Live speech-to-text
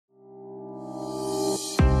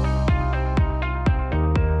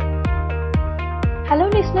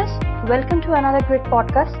listeners, welcome to another great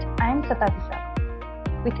podcast. I am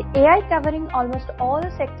Satavisa. With AI covering almost all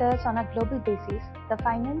the sectors on a global basis, the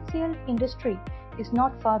financial industry is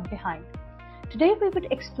not far behind. Today we will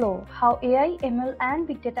explore how AI, ML and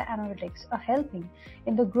Big Data Analytics are helping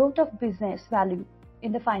in the growth of business value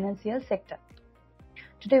in the financial sector.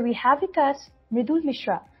 Today we have with us Mridul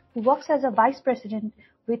Mishra, who works as a Vice President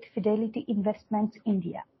with Fidelity Investments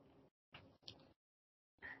India.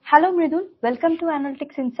 Hello Mridul, welcome to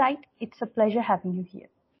Analytics Insight. It's a pleasure having you here.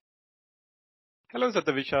 Hello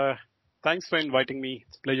Satavisa, thanks for inviting me.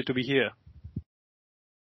 It's a pleasure to be here.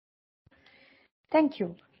 Thank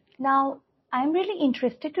you. Now, I'm really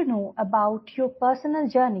interested to know about your personal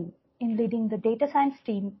journey in leading the data science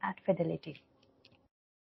team at Fidelity.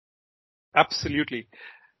 Absolutely.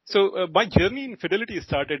 So my journey in Fidelity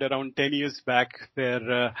started around 10 years back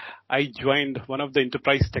where I joined one of the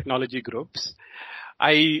enterprise technology groups.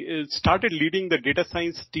 I started leading the data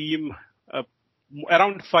science team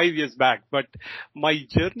around 5 years back, but my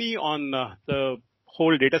journey on the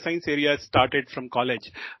whole data science area started from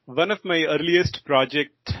college. One of my earliest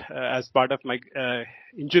projects as part of my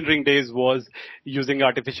engineering days was using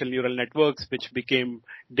artificial neural networks, which became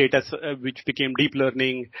deep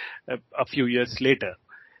learning a few years later.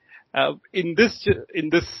 In this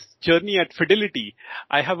journey at Fidelity,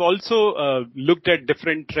 I have also looked at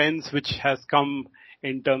different trends which has come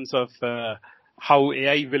in terms of how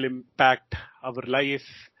AI will impact our life.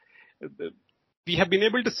 We have been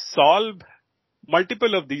able to solve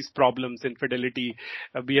multiple of these problems in Fidelity.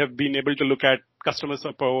 We have been able to look at customer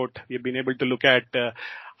support. We have been able to look at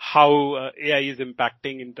how AI is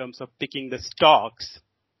impacting in terms of picking the stocks.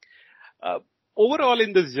 Overall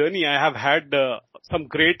in this journey, I have had some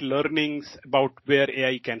great learnings about where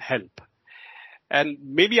AI can help. And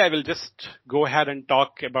maybe I will just go ahead and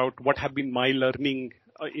talk about what have been my learning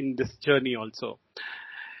in this journey also.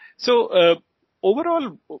 So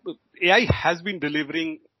overall, AI has been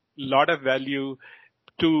delivering a lot of value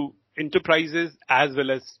to enterprises as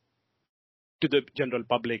well as to the general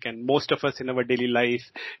public. And most of us in our daily life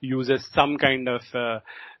uses some kind of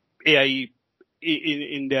AI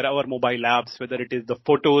in our mobile apps, whether it is the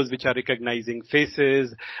photos which are recognizing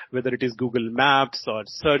faces, whether it is Google Maps or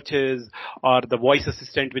searches or the voice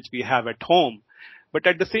assistant which we have at home. But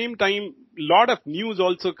at the same time, a lot of news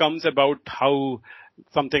also comes about how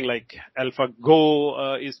something like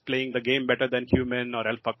AlphaGo is playing the game better than human, or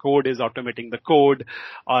AlphaCode is automating the code,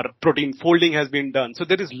 or protein folding has been done. So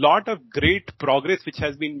there is a lot of great progress which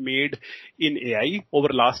has been made in AI over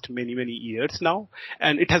the last many years now.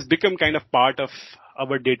 And it has become kind of part of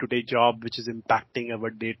our day-to-day job, which is impacting our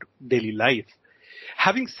daily life.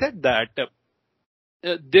 Having said that,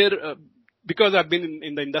 because I've been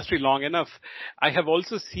in the industry long enough, I have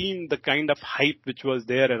also seen the kind of hype which was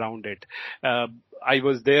there around it. I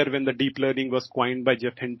was there when the deep learning was coined by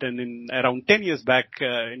Jeff Hinton in around 10 years back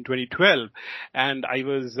in 2012. And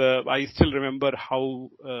I still remember how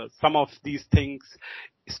some of these things,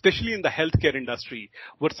 especially in the healthcare industry,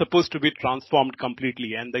 were supposed to be transformed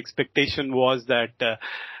completely. And the expectation was that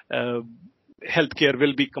healthcare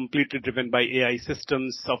will be completely driven by AI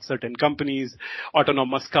systems of certain companies.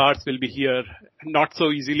 Autonomous cars will be here, not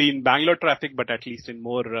so easily in Bangalore traffic, but at least in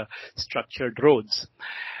more structured roads.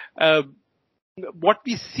 What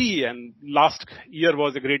we see, and last year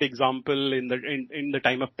was a great example in the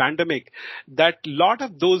time of pandemic, that a lot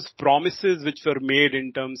of those promises which were made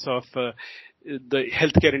in terms of the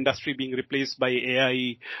healthcare industry being replaced by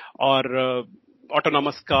AI or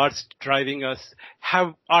autonomous cars driving us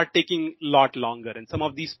are taking a lot longer. And some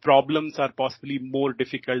of these problems are possibly more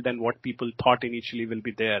difficult than what people thought initially will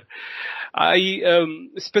be there. I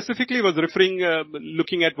specifically was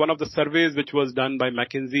looking at one of the surveys which was done by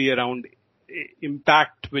McKinsey around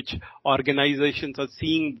impact which organizations are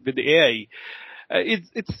seeing with AI.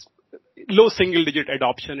 It's low single digit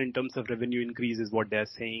adoption in terms of revenue increase is what they're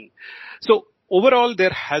saying. So overall, there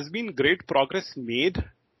has been great progress made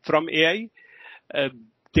from AI.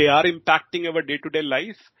 They are impacting our day-to-day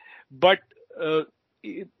life, but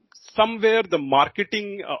somewhere the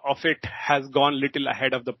marketing of it has gone little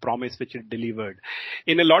ahead of the promise which it delivered.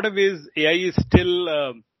 In a lot of ways, AI is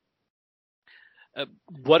still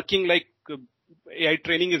working like AI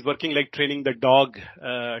training is working like training the dog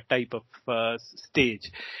type of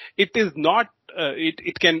stage. It is not.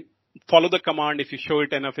 It can follow the command if you show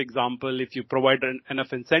it enough example, if you provide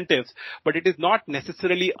enough incentives, but it is not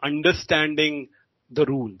necessarily understanding the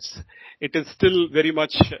rules. It is still very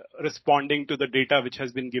much responding to the data which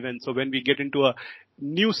has been given. So when we get into a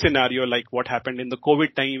new scenario like what happened in the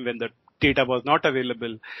COVID time when the data was not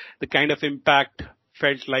available, the kind of impact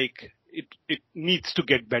felt like it needs to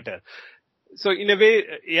get better. So in a way,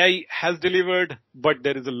 AI has delivered, but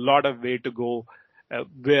there is a lot of way to go,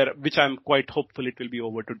 which I'm quite hopeful it will be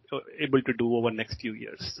able to do over next few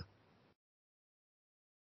years.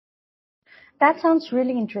 That sounds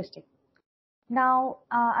really interesting. Now,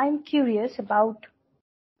 I'm curious about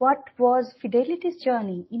what was Fidelity's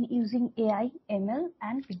journey in using AI, ML,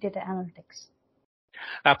 and big data analytics.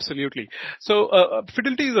 Absolutely. So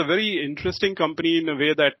Fidelity is a very interesting company in a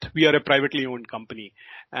way that we are a privately owned company,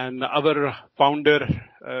 and our founder,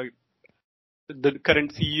 the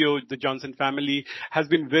current CEO, the Johnson family, has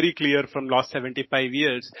been very clear from last 75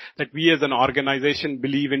 years that we as an organization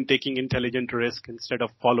believe in taking intelligent risk instead of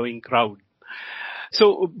following crowd.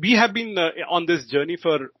 So we have been on this journey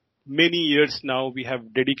for many years now. We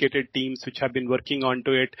have dedicated teams which have been working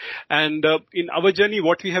onto it. And in our journey,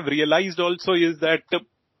 what we have realized also is that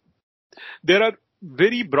there are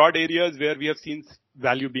very broad areas where we have seen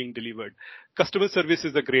value being delivered. Customer service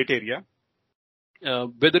is a great area.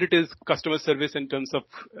 Whether it is customer service in terms of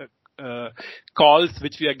calls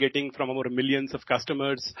which we are getting from our millions of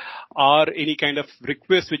customers, or any kind of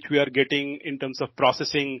request which we are getting in terms of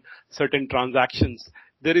processing certain transactions,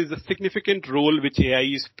 there is a significant role which AI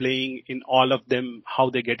is playing in all of them, how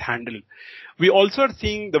they get handled. We also are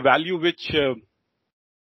seeing the value which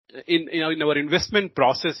in our investment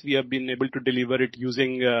process we have been able to deliver it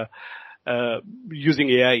using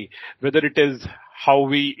AI, whether it is how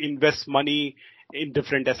we invest money in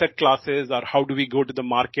different asset classes, or how do we go to the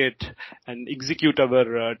market and execute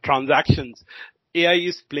our transactions. AI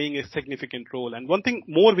is playing a significant role. And one thing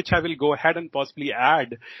more which I will go ahead and possibly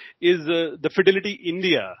add is the Fidelity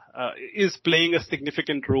India is playing a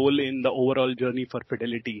significant role in the overall journey for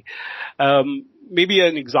Fidelity. Maybe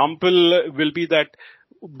an example will be that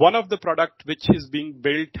one of the product which is being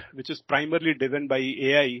built, which is primarily driven by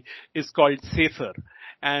AI, is called Safer,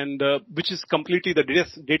 and which is completely the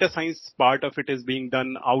data science part of it is being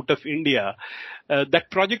done out of India.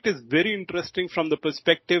 That project is very interesting from the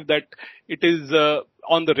perspective that it is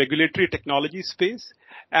on the regulatory technology space,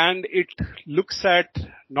 and it looks at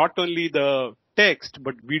not only the text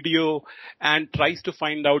but video and tries to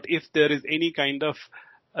find out if there is any kind of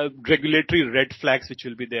regulatory red flags which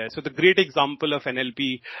will be there. So the great example of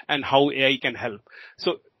NLP and how AI can help.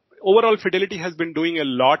 So overall, Fidelity has been doing a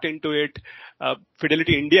lot into it.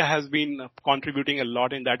 Fidelity India has been contributing a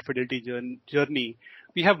lot in that Fidelity journey.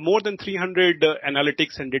 We have more than 300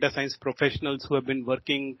 analytics and data science professionals who have been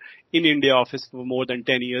working in India office for more than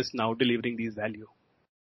 10 years now, delivering these value.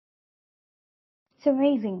 It's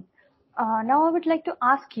amazing. Now I would like to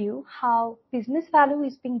ask you how business value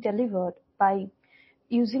is being delivered by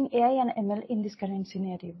using AI and ML in this current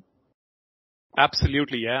scenario.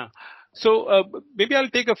 Absolutely, yeah. So maybe I'll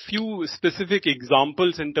take a few specific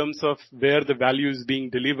examples in terms of where the value is being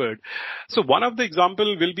delivered. So one of the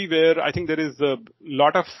example will be where I think there is a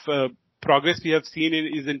lot of progress we have seen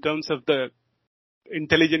is in terms of the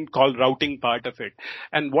intelligent call routing part of it.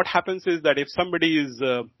 And what happens is that if somebody is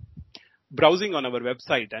browsing on our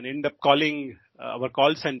website and end up calling our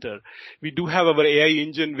call center, we do have our AI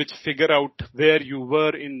engine which figure out where you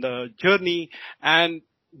were in the journey and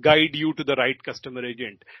guide you to the right customer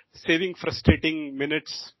agent, saving frustrating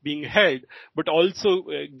minutes being held, but also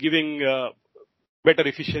giving better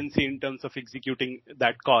efficiency in terms of executing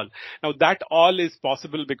that call. Now that all is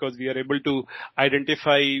possible because we are able to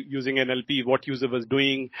identify using NLP what user was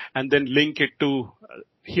doing and then link it to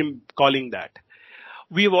him calling that.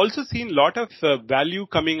 We have also seen a lot of value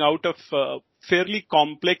coming out of fairly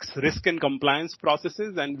complex risk and compliance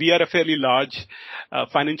processes, and we are a fairly large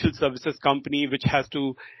financial services company which has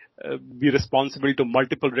to be responsible to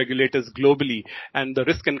multiple regulators globally, and the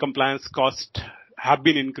risk and compliance cost have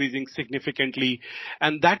been increasing significantly.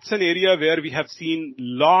 And that's an area where we have seen a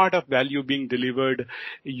lot of value being delivered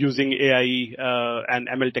using AI and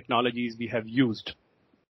ML technologies we have used.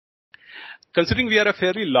 Considering we are a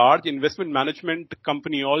fairly large investment management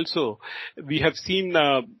company also, we have seen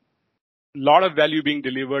a lot of value being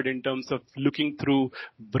delivered in terms of looking through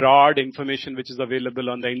broad information which is available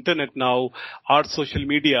on the internet now, or social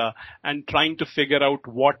media, and trying to figure out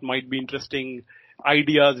what might be interesting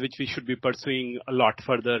ideas which we should be pursuing a lot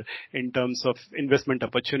further in terms of investment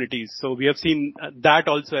opportunities. So we have seen that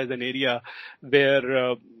also as an area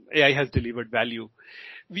where AI has delivered value.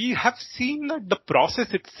 We have seen that the process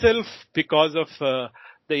itself, because of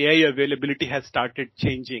the AI availability, has started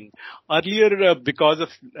changing. Earlier, because of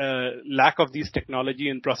lack of these technology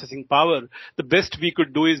and processing power, the best we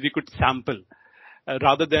could do is we could sample.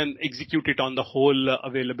 rather than execute it on the whole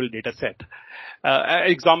available data set.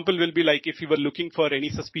 Example will be like if you were looking for any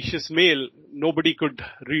suspicious mail, nobody could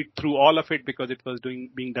read through all of it because it was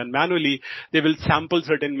being done manually. They will sample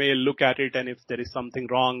certain mail, look at it, and if there is something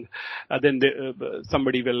wrong, then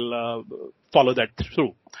somebody will follow that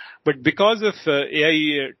through. But because of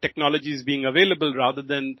AI technologies being available, rather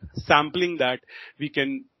than sampling that, we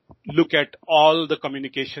can look at all the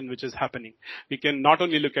communication which is happening. We can not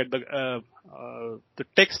only look at the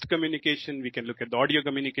text communication, we can look at the audio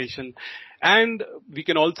communication, and we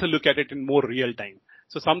can also look at it in more real time.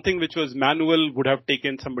 So something which was manual would have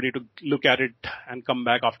taken somebody to look at it and come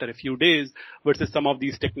back after a few days, versus some of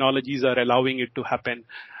these technologies are allowing it to happen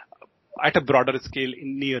at a broader scale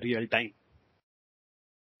in near real time.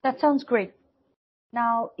 That sounds great.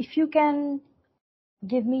 Now, if you can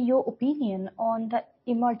give me your opinion on the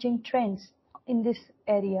emerging trends in this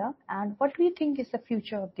area, and what do you think is the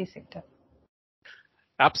future of this sector?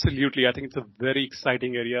 Absolutely. I think it's a very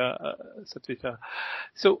exciting area, Satavisa.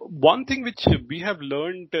 So one thing which we have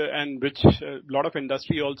learned and which a lot of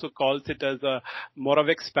industry also calls it as a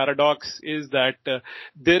Moravec's paradox is that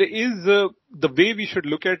there is the way we should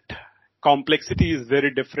look at complexity is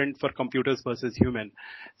very different for computers versus human.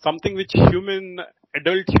 Something which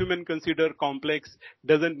adult human consider complex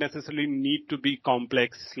doesn't necessarily need to be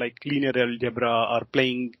complex like linear algebra or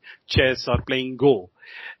playing chess or playing Go.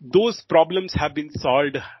 Those problems have been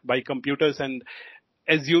solved by computers, and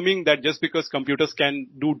assuming that just because computers can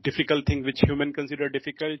do difficult things which humans consider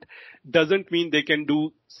difficult doesn't mean they can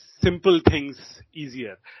do simple things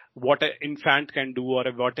easier. What an infant can do or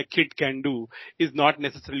what a kid can do is not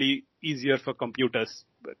necessarily easier for computers.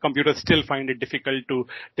 Computers still find it difficult to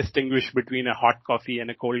distinguish between a hot coffee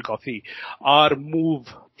and a cold coffee or move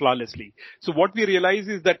flawlessly. So what we realize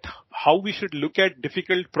is that how we should look at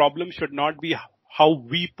difficult problems should not be how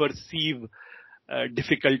we perceive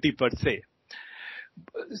difficulty per se.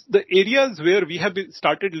 The areas where we have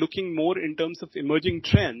started looking more in terms of emerging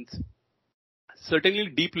trends, certainly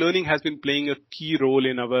deep learning has been playing a key role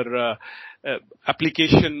in our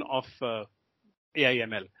application of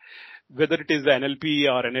AI/ML. Whether it is the NLP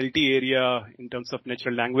or NLT area in terms of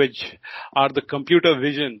natural language or the computer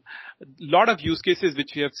vision, a lot of use cases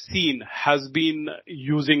which we have seen has been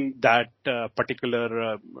using that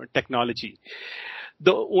particular technology.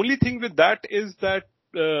 The only thing with that is that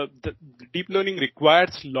the deep learning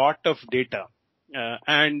requires lot of data.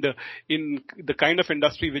 And in the kind of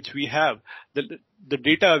industry which we have, the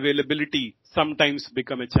data availability sometimes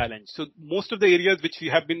become a challenge. So most of the areas which we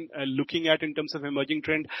have been looking at in terms of emerging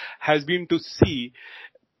trend has been to see,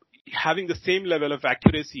 having the same level of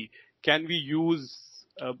accuracy, can we use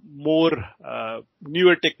more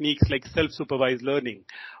newer techniques like self-supervised learning,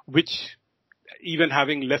 which even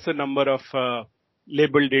having lesser number of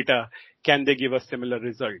labeled data, can they give a similar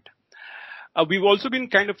result? We've also been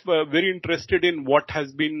kind of very interested in what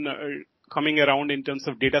has been coming around in terms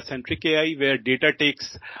of data-centric AI, where data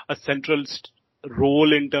takes a central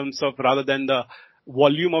role in terms of, rather than the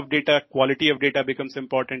volume of data, quality of data becomes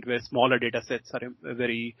important, where smaller data sets are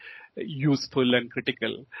very useful and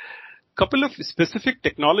critical. Couple of specific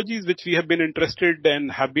technologies which we have been interested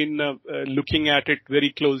and have been looking at it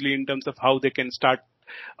very closely in terms of how they can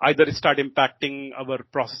either start impacting our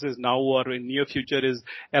processes now or in near future is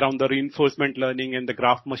around the reinforcement learning and the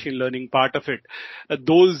graph machine learning part of it.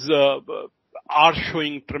 Those are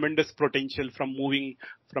showing tremendous potential from moving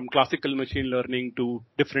from classical machine learning to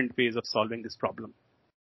different ways of solving this problem.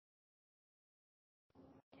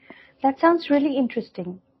 That sounds really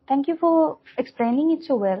interesting. Thank you for explaining it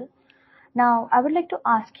so well. Now, I would like to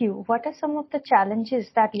ask you, what are some of the challenges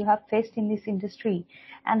that you have faced in this industry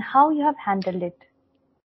and how you have handled it?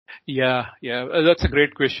 Yeah, that's a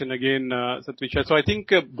great question again, Satavisa. So I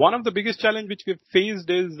think one of the biggest challenge which we've faced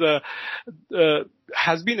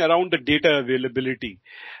has been around the data availability.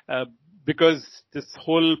 Because this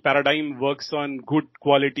whole paradigm works on good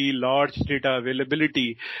quality, large data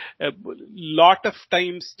availability. A lot of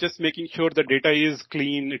times just making sure the data is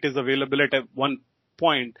clean, it is available at one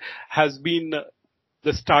point has been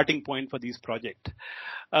the starting point for these projects.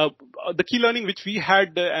 The key learning which we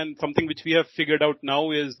had and something which we have figured out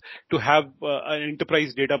now is to have an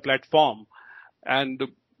enterprise data platform, and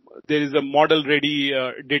there is a model ready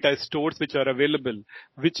data stores which are available,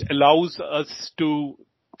 which allows us to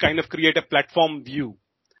kind of create a platform view,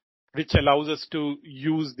 which allows us to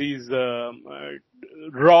use these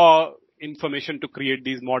raw information to create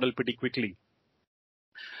these models pretty quickly.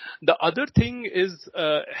 The other thing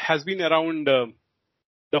has been around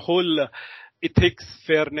the whole ethics,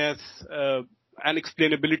 fairness, and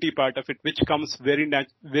explainability part of it, which comes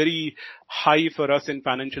very high for us in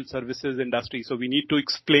financial services industry. So we need to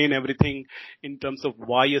explain everything in terms of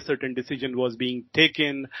why a certain decision was being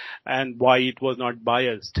taken and why it was not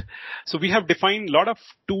biased. So we have defined a lot of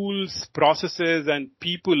tools, processes, and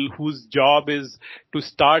people whose job is to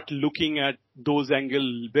start looking at those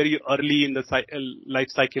angles very early in the life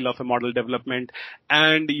cycle of a model development,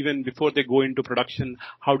 and even before they go into production,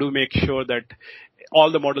 how to make sure that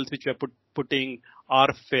all the models which we are putting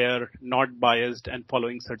are fair, not biased, and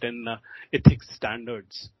following certain ethics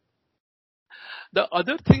standards. The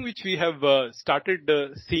other thing which we have started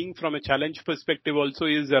seeing from a challenge perspective also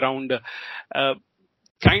is around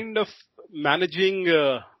kind of managing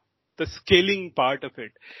the scaling part of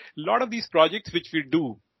it. A lot of these projects which we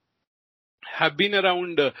do have been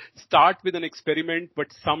around start with an experiment, but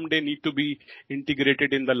someday need to be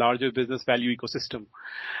integrated in the larger business value ecosystem.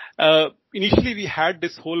 Initially, we had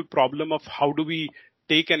this whole problem of how do we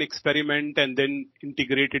take an experiment and then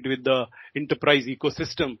integrate it with the enterprise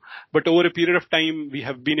ecosystem. But over a period of time, we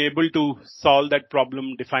have been able to solve that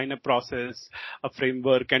problem, define a process, a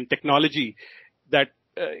framework, and technology that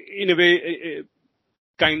in a way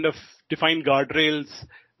kind of define guardrails.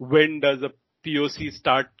 When does a POC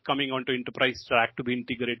start coming onto enterprise track to be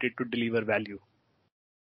integrated to deliver value?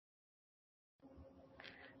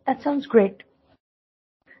 That sounds great.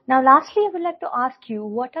 Now, lastly, I would like to ask you,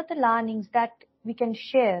 what are the learnings that we can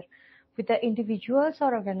share with the individuals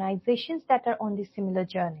or organizations that are on this similar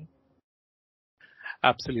journey?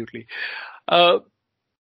 Absolutely.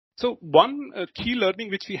 So one key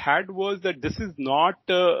learning which we had was that this is not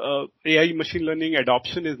AI machine learning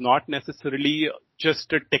adoption is not necessarily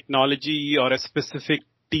just a technology or a specific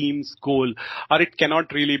team's goal, or it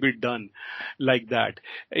cannot really be done like that.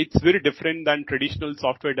 It's very different than traditional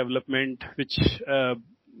software development, which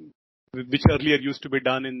earlier used to be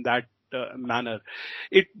done in that manner.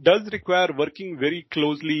 It does require working very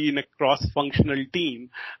closely in a cross-functional team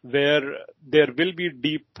where there will be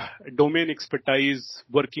deep domain expertise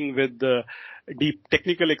working with the deep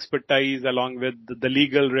technical expertise along with the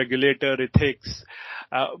legal, regulator, ethics,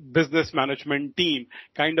 business management team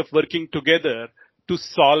kind of working together to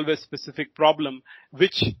solve a specific problem,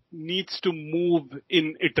 which needs to move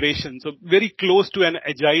in iteration. So very close to an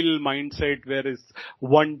agile mindset, where is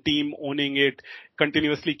one team owning it,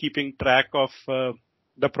 continuously keeping track of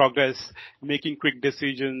the progress, making quick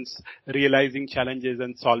decisions, realizing challenges,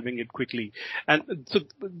 and solving it quickly. And so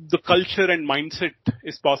the culture and mindset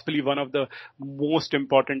is possibly one of the most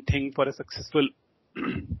important thing for a successful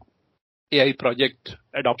AI project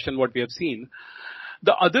adoption, what we have seen.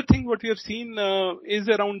 The other thing what we have seen is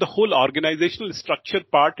around the whole organizational structure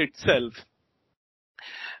part itself.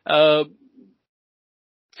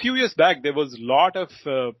 Few years back, there was lot of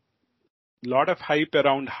hype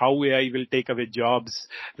around how AI will take away jobs,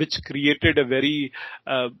 which created a very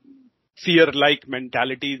fear-like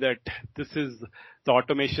mentality that the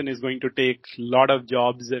automation is going to take a lot of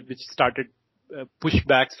jobs, which started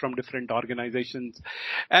pushbacks from different organizations.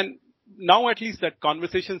 And now at least that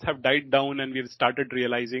conversations have died down, and we've started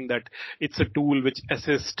realizing that it's a tool which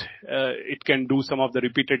assists. It can do some of the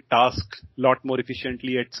repeated tasks a lot more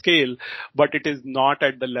efficiently at scale, but it is not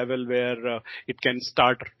at the level where it can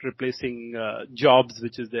start replacing jobs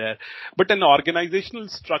which is there. But an organizational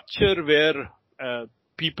structure where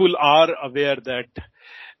people are aware that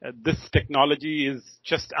this technology is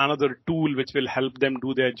just another tool which will help them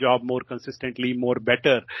do their job more consistently, more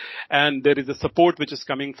better. And there is a support which is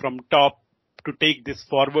coming from top to take this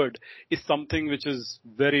forward is something which is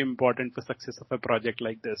very important for success of a project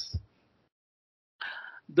like this.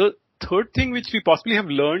 The third thing which we possibly have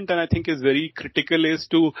learned, and I think is very critical, is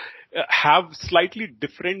to have slightly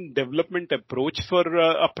different development approach for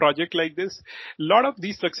a project like this. A lot of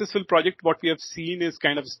these successful projects, what we have seen is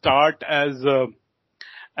kind of start as a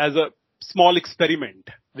small experiment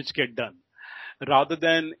which get done, rather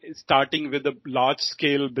than starting with a large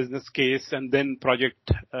scale business case and then project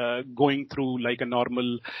going through like a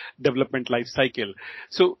normal development life cycle.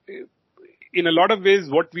 So in a lot of ways,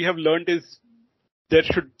 what we have learned is there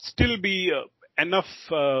should still be enough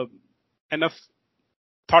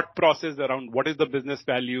thought process around what is the business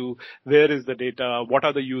value, where is the data, what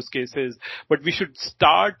are the use cases. But we should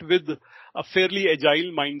start with a fairly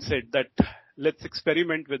agile mindset that let's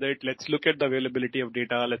experiment with it. Let's look at the availability of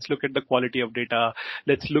data. Let's look at the quality of data.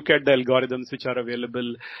 Let's look at the algorithms which are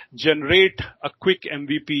available. Generate a quick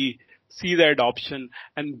MVP, see the adoption,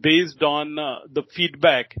 and based on the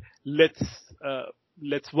feedback,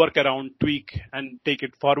 let's work around, tweak, and take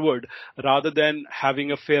it forward, rather than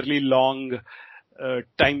having a fairly long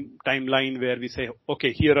timeline where we say,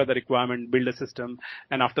 okay, here are the requirements, build a system,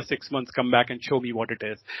 and after 6 months come back and show me what it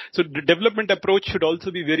is. So the development approach should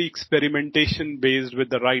also be very experimentation based with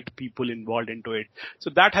the right people involved into it.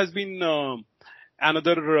 So that has been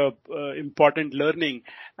another important learning.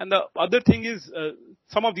 And the other thing is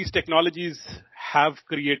some of these technologies have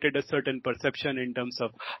created a certain perception in terms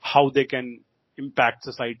of how they can impact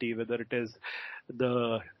society, whether it is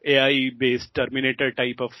the AI-based Terminator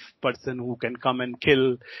type of person who can come and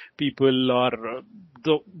kill people, or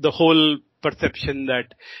the whole perception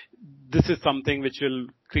that this is something which will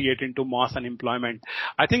create into mass unemployment.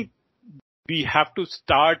 I think we have to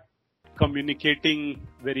start communicating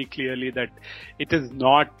very clearly that it is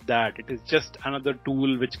not that. It is just another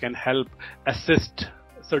tool which can help assist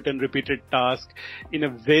certain repeated tasks in a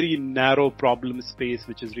very narrow problem space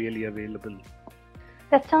which is really available.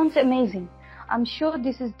 That sounds amazing. I'm sure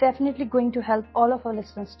this is definitely going to help all of our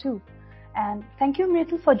listeners too. And thank you,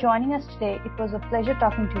 Mridul, for joining us today. It was a pleasure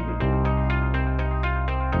talking to you.